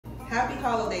happy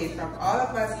holidays from all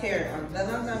of us here on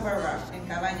Dunbar Rock in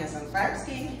Cabañas on Clark's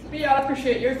Key. We all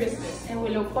appreciate your business and we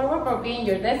look forward for being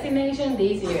your destination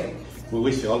this year. We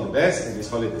wish you all the best in this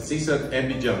holiday season and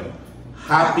beyond.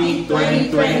 Happy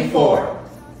 2024!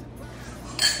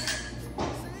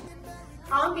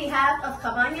 On behalf of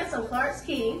Cabañas on Clark's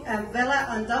Key and Villa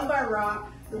on Dunbar Rock,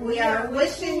 we are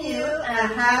wishing you a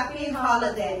happy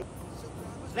holiday.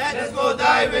 Let us go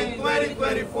diving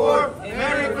 2024.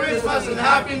 Merry Christmas and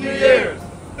Happy New Year.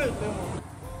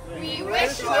 We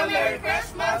wish you a Merry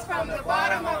Christmas from the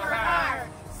bottom of our heart.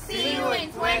 See you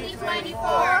in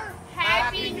 2024.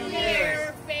 Happy New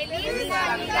Year. Feliz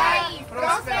Navidad y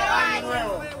próspero año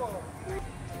nuevo.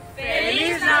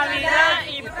 Feliz Navidad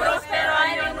y próspero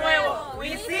año nuevo.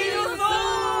 We see you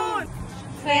soon.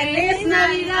 Feliz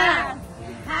Navidad.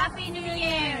 Happy New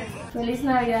Year. Feliz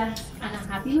Navidad and a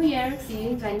Happy New Year. See you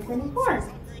in 2024.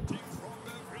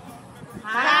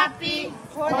 Happy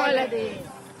holidays.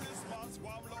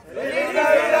 Feliz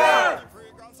Navidad.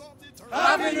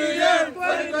 Happy New Year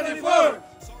 2024.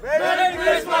 Merry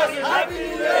Christmas and Happy New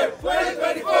Year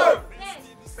 2024.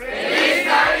 Feliz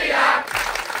Navidad.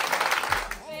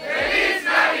 Feliz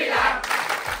Navidad.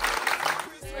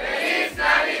 Feliz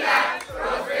Navidad.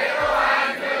 Próspero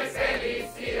año y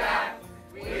felicidad.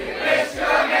 We wish you a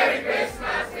Merry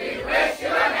Christmas. We wish you a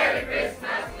Merry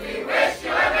Christmas. We wish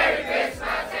you a Merry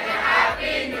Christmas and a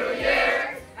Happy New Year.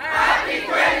 Happy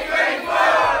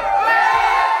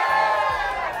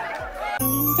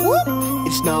 2024.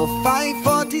 It's now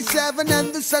 5:47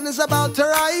 and the sun is about to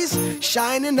rise,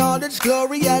 shining all its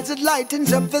glory as it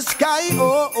lightens up the sky.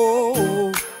 Oh, oh,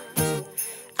 oh.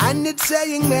 And it's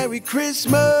saying Merry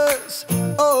Christmas.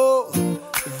 Oh,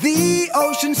 the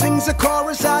ocean sings a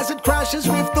chorus as it crashes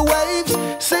with the waves,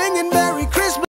 singing Merry Christmas.